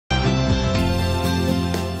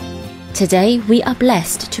Today, we are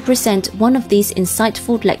blessed to present one of these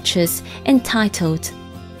insightful lectures entitled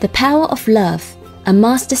The Power of Love, a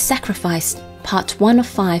Master Sacrifice, Part 1 of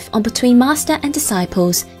 5 on Between Master and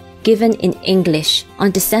Disciples, given in English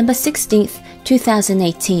on December 16th,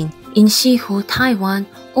 2018, in Xihu, Taiwan,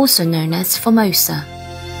 also known as Formosa.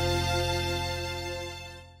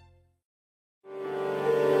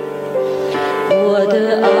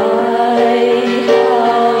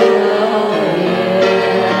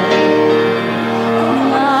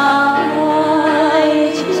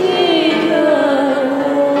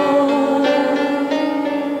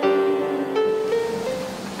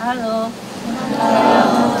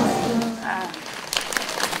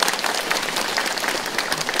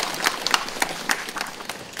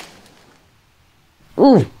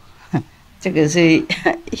 Oh, 这个是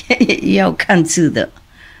要看字的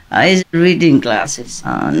It's reading glasses.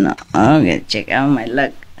 Oh, no. Okay, check out my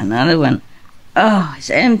luck. Another one. Oh, it's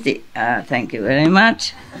empty. Thank you very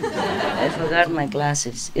much. I forgot my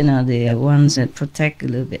glasses. You know, the ones that protect a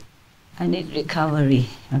little bit. I need recovery,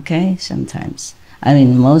 okay? Sometimes. I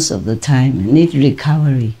mean, most of the time, I need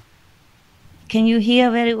recovery. Can you hear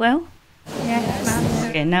very well? Yes.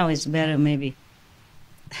 Okay, now it's better, maybe.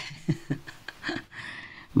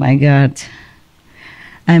 My God,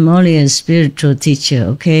 I'm only a spiritual teacher,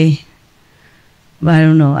 okay? But I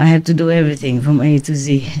don't know, I have to do everything from A to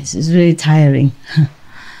Z. It's really tiring.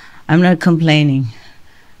 I'm not complaining.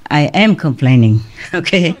 I am complaining,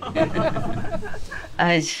 okay?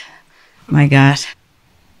 My God.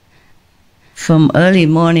 From early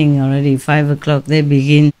morning already, 5 o'clock, they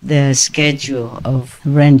begin their schedule of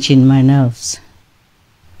wrenching my nerves.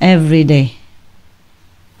 Every day.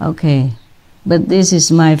 Okay. But this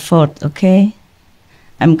is my fault, okay?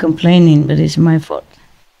 I'm complaining, but it's my fault.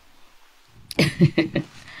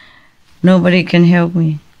 Nobody can help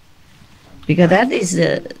me. Because that is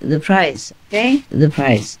the price, okay? The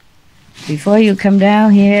price. Before you come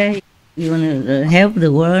down here, you want to help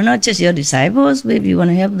the world, not just your disciples, but if you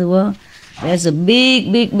want to help the world, there's a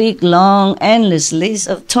big, long, endless list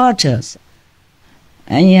of tortures.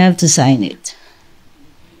 And you have to sign it.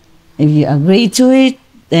 If you agree to it,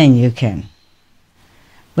 then you can.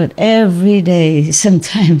 But every day,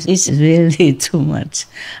 sometimes it's really too much.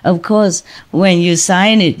 Of course, when you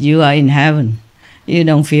sign it, you are in heaven. You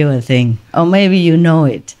don't feel a thing. Or maybe you know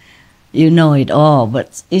it. You know it all,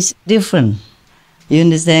 but it's different. You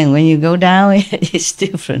understand? When you go down, it's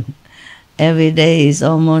different. Every day is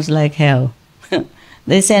almost like hell.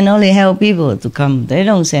 They send only hell people to come. They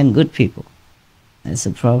don't send good people. That's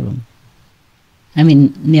the problem. I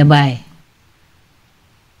mean, nearby.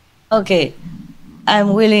 Okay.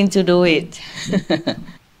 I'm willing to do it.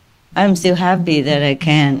 I'm still happy that I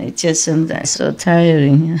can. It's just sometimes so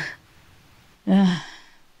tiring.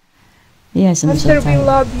 Yes, I'm so tired. We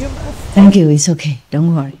love you, Master. Thank you. It's okay.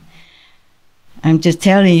 Don't worry. I'm just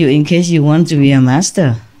telling you in case you want to be a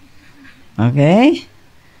master. Okay?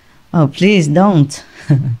 Oh, please don't.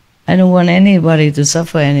 I don't want anybody to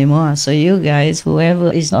suffer anymore. So you guys,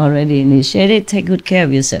 whoever is already initiated, take good care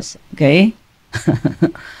of yourselves. Okay?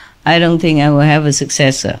 I don't think I will have a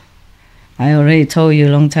successor. I already told you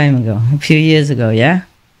a long time ago, a few years ago, yeah?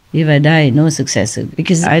 If I die, no successor.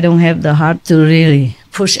 Because I don't have the heart to really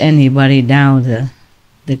push anybody down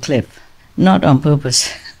the cliff. Not on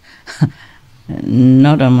purpose.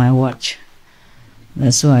 Not on my watch.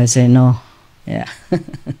 That's why I say no. Yeah.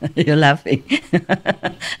 You're laughing.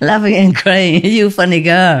 Laughing and crying. You funny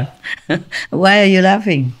girl. Why are you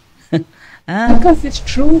laughing? Huh? Because it's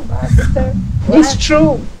true, Master. It's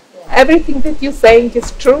true. Everything that you're saying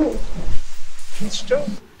is true. It's true.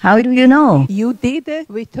 How do you know? You did it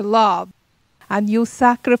with love, and you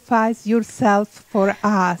sacrificed yourself for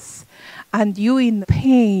us, and you in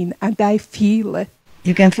pain, and I feel it.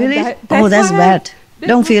 You can feel it? Oh, that's bad.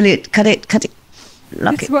 Don't feel it. Cut it. Lock that's it.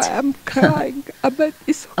 That's why I'm crying. But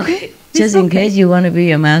it's okay. Just in case you want to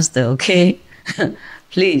be a master, okay?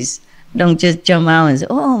 Please. Don't just jump out and say,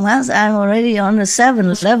 oh, Master, I'm already on the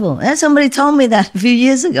 7th level. And somebody told me that a few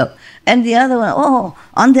years ago. And the other one, oh,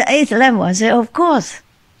 on the 8th level. I said, of course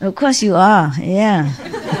you are, yeah.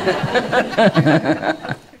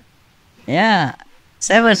 Yeah,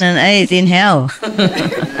 7th and 8th in hell.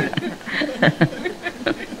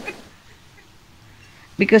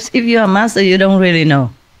 Because if you're a master, you don't really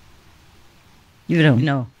know. You don't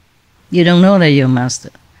know. You don't know that you're a master.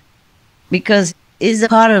 Because it's a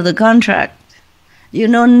part of the contract. You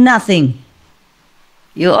know nothing.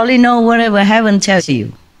 You only know whatever heaven tells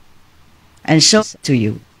you and shows to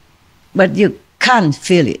you. But you can't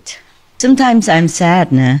feel it. Sometimes I'm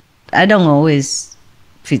sad, nah? I don't always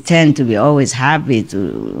pretend to be always happy,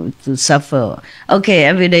 to suffer. Okay,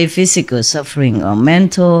 everyday physical suffering or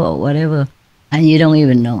mental or whatever, and you don't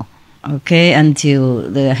even know. Okay, until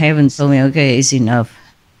the heavens told me, okay, it's enough.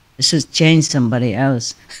 I should change somebody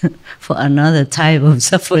else for another type of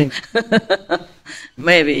suffering.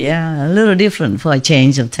 Maybe, yeah, a little different for a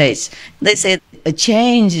change of taste. They say a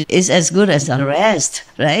change is as good as a rest,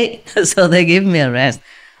 right? So they give me a rest.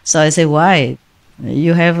 So I say, why?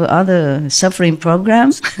 You have other suffering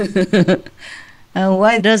programs?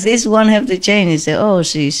 Why does this one have to change? He said, oh,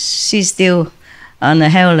 she's still on the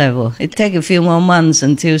hell level. It takes a few more months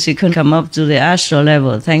until she can come up to the astral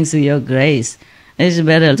level, thanks to your grace. It's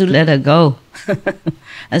better to let her go.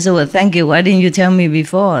 I said, well, thank you. Why didn't you tell me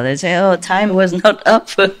before? They say, oh, time was not up.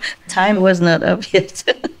 Time was not up yet.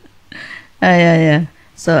 Yeah.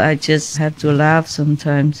 So I just have to laugh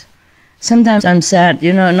sometimes. Sometimes I'm sad,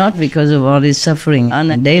 not because of all this suffering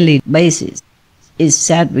on a daily basis. It's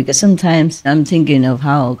sad because sometimes I'm thinking of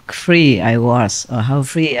how free I was, or how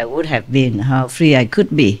free I would have been, how free I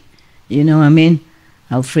could be. You know what I mean?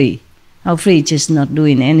 How free. How free just not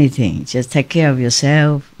doing anything. Just take care of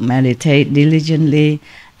yourself, meditate diligently,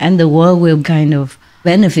 and the world will kind of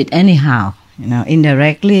benefit anyhow,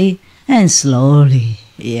 indirectly and slowly.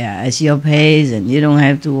 Yeah, at your pace, and you don't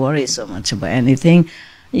have to worry so much about anything.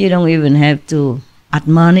 You don't even have to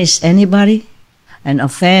admonish anybody and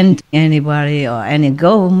offend anybody or any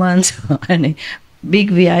government or any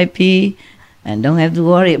big VIP, and don't have to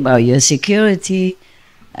worry about your security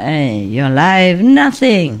and your life,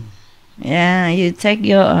 nothing. Yeah, you take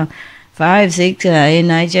your 5, 6, 8,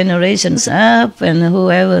 9 generations up and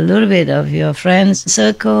whoever, a little bit of your friends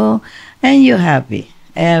circle, and you're happy.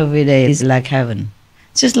 Every day is like heaven.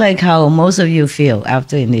 Just like how most of you feel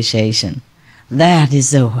after initiation. That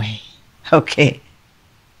is the way. Okay.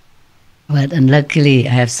 But unluckily,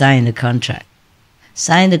 I have signed a contract.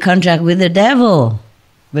 Signed a contract with the devil.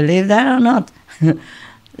 Believe that or not?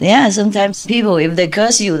 Yeah, sometimes people, if they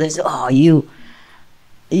curse you, they say, oh, you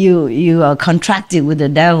are contracted with the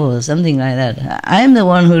devil or something like that. I'm the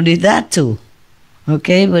one who did that too.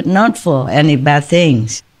 Okay, but not for any bad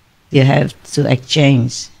things. You have to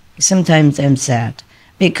exchange. Sometimes I'm sad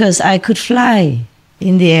because I could fly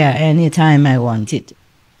in the air anytime I wanted.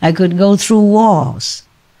 I could go through walls.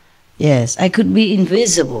 Yes, I could be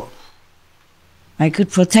invisible. I could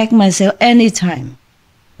protect myself anytime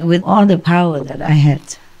with all the power that I had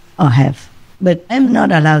or have. But I'm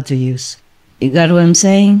not allowed to use. You got what I'm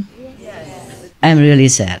saying? Yes. I'm really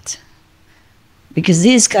sad. Because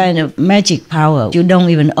this kind of magic power, you don't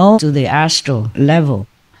even owe to the astral level.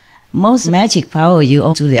 Most magic power you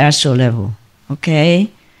owe to the astral level. Okay?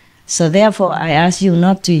 So therefore, I ask you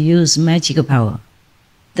not to use magical power.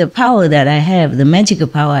 The power that I have, the magical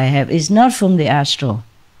power I have, is not from the astral.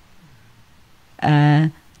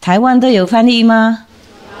 台湾都有翻译吗？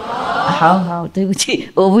好，对不起，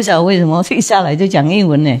我不晓得为什么一下来就讲英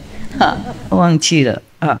文呢，忘记了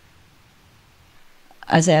啊。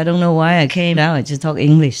I said, I don't know why I came down, I just talk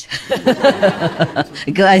English.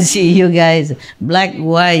 Because I see you guys, black,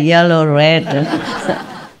 white, yellow, red.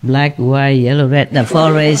 Black, white, yellow, red, the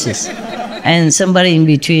 4 races. And somebody in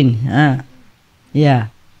between. Yeah.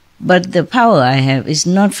 But the power I have is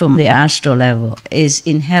not from the astral level. It's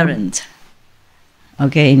inherent.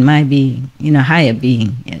 Okay, in my being, in a higher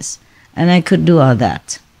being, yes. And I could do all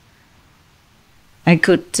that. I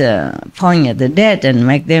could point at the dead and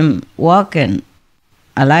make them walk and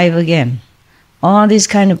alive again. All this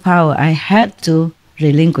kind of power I had to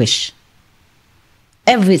relinquish.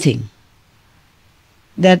 Everything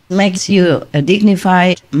that makes you a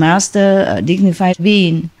dignified master, a dignified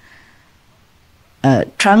being,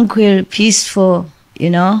 tranquil, peaceful,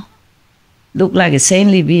 look like a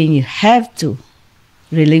saintly being, you have to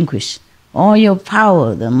relinquish all your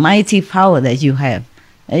power, the mighty power that you have.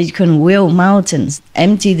 You can will mountains,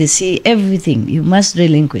 empty the sea, everything you must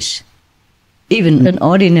relinquish. Even an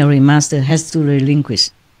ordinary master has to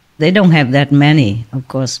relinquish. They don't have that many, of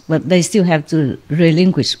course, but they still have to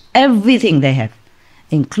relinquish everything they have,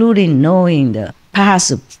 including knowing the past,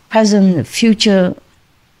 the present, the future,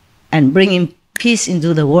 and bringing peace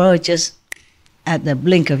into the world just at the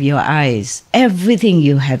blink of your eyes. Everything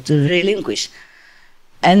you have to relinquish.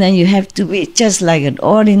 And then you have to be just like an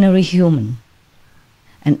ordinary human.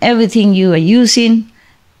 And everything you are using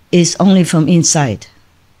is only from inside,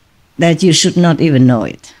 that you should not even know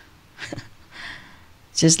it.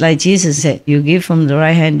 Just like Jesus said, you give from the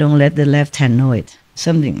right hand, don't let the left hand know it.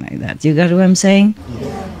 Something like that. You got what I'm saying?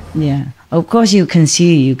 Yeah. Of course you can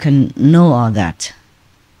see, you can know all that.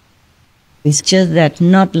 It's just that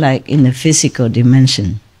not like in the physical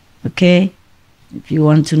dimension. Okay? If you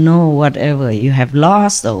want to know whatever you have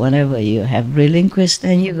lost or whatever you have relinquished,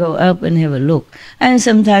 then you go up and have a look. And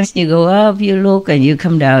sometimes you go up, you look, and you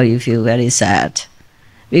come down, you feel very sad.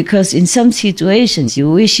 Because in some situations,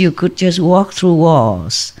 you wish you could just walk through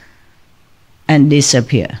walls and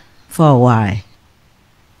disappear for a while.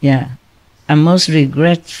 Yeah. I'm most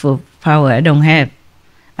regretful power I don't have,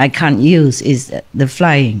 I can't use, is the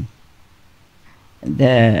flying,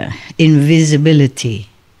 the invisibility,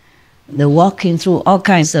 the walking through all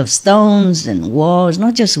kinds of stones and walls,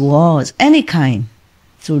 not just walls, any kind,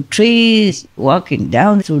 through trees, walking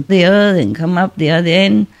down through the earth and come up the other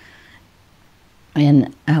end.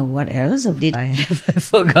 And what else did I have? I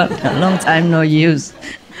forgot, a long time no use.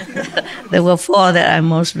 There were 4 that I'm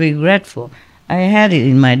most regretful. I had it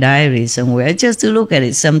in my diary somewhere, just to look at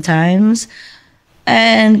it sometimes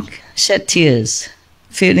and shed tears,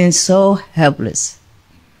 feeling so helpless,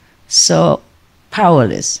 so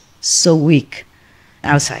powerless, so weak.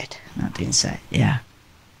 Outside, not inside, yeah.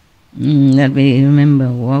 Let me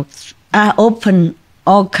remember, I open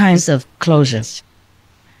all kinds of closures.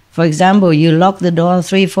 For example, you lock the door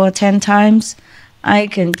 3, 4, 10 times, I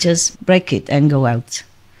can just break it and go out.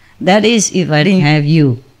 That is if I didn't have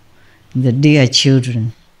you, the dear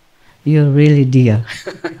children. You're really dear.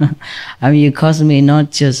 I mean, you cost me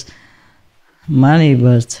not just money,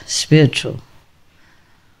 but spiritual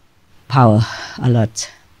power a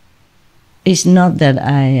lot. It's not that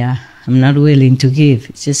I'm not willing to give.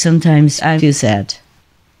 It's just sometimes I feel sad,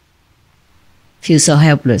 feel so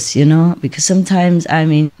helpless, you know, because sometimes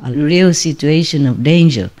I'm in a real situation of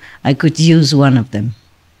danger. I could use one of them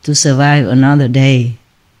to survive another day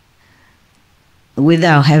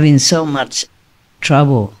without having so much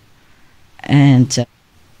trouble and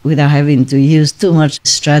without having to use too much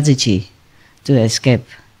strategy to escape.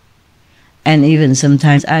 And even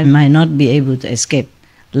sometimes I might not be able to escape,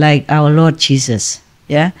 like our Lord Jesus.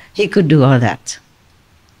 Yeah, he could do all that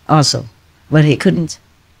also, but he couldn't.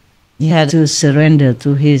 He had to surrender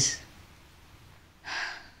to his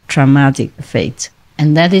traumatic fate.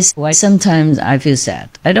 And that is why sometimes I feel sad.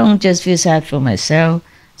 I don't just feel sad for myself.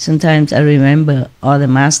 Sometimes I remember all the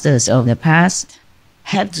masters of the past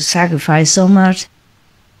had to sacrifice so much.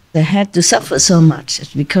 They had to suffer so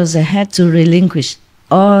much because they had to relinquish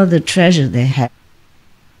all the treasure they had.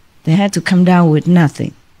 They had to come down with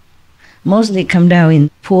nothing. Mostly come down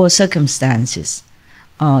in poor circumstances,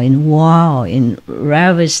 or in war, or in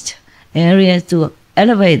ravished areas to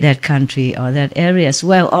elevate that country or that area as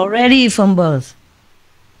well, already from birth.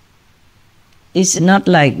 It's not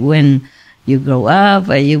like when you grow up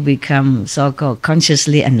and you become so-called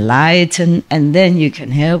consciously enlightened and then you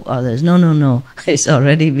can help others. No, no, no. It's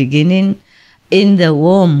already beginning in the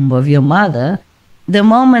womb of your mother. The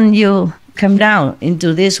moment you come down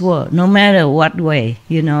into this world, no matter what way,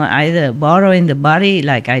 you know, either borrowing the body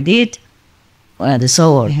like I did, or the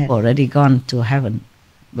soul had already gone to heaven,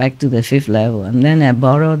 back to the 5th level, and then I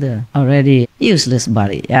borrowed the already useless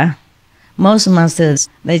body, yeah? Most masters,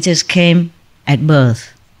 they just came at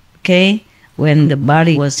birth, okay? When the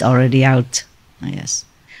body was already out, yes.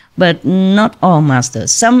 But not all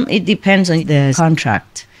masters. Some, it depends on their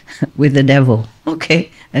contract with the devil,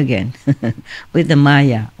 okay? Again, with the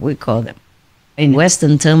Maya, we call them. In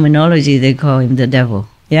Western terminology, they call him the devil,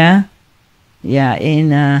 yeah? Yeah,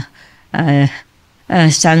 in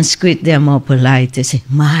Sanskrit, they're more polite. They say,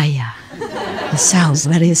 Maya. It sounds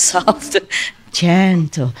very soft,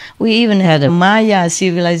 gentle. We even had a Maya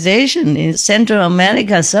civilization in Central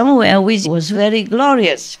America somewhere, which was very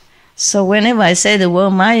glorious. So whenever I say the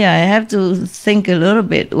word Maya, I have to think a little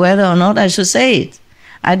bit whether or not I should say it.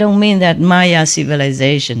 I don't mean that Maya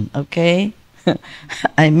civilization, okay?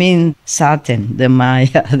 I mean Satan, the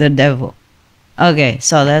Maya, the devil. Okay,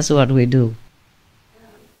 so that's what we do.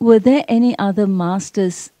 Were there any other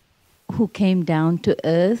masters who came down to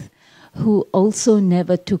earth who also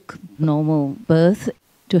never took normal birth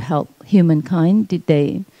to help humankind? Did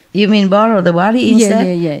they? You mean borrow the body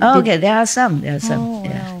instead? Yeah. Oh, okay, there are some. Oh,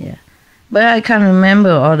 yeah, wow. yeah. But I can't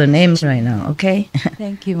remember all the names right now, okay?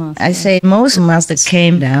 Thank you, Master. I say most masters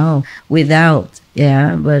came down without,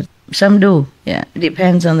 yeah, but some do, yeah. It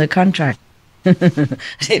depends on the contract.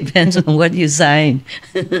 Depends on what you sign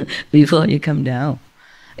before you come down.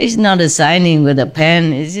 It's not a signing with a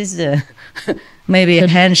pen, it's just maybe a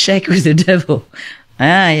handshake with the devil.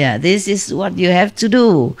 Yeah, this is what you have to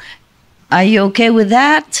do. Are you okay with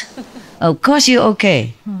that? Of course you're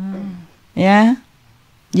okay. Yeah?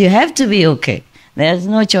 You have to be okay. There's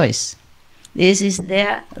no choice. This is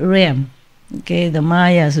their realm, okay, the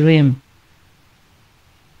Maya's realm,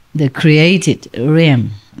 the created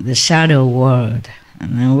realm, the shadow world.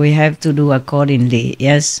 And we have to do accordingly,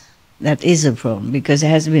 yes? That is a problem because it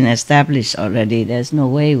has been established already. There's no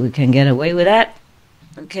way we can get away with that.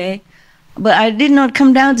 Okay? But I did not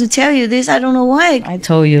come down to tell you this. I don't know why I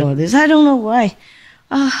told you all this. I don't know why.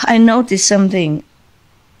 I noticed something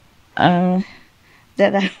that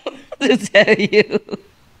I want to tell you.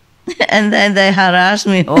 And then they harassed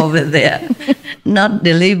me over there. Not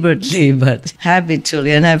deliberately, but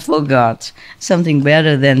habitually. And I forgot something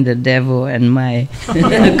better than the devil and my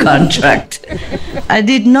contract. I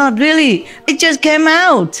did not really. It just came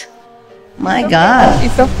out. My God.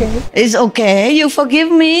 It's okay. It's okay. You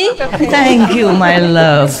forgive me? Okay. Thank you, my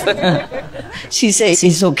love. She says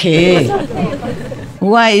it's okay.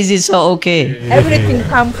 Why is it so okay? Everything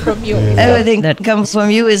comes from you. Everything that comes from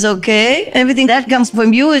you is okay? Everything that comes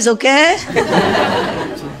from you is okay?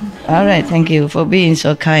 All right, thank you for being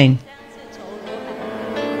so kind.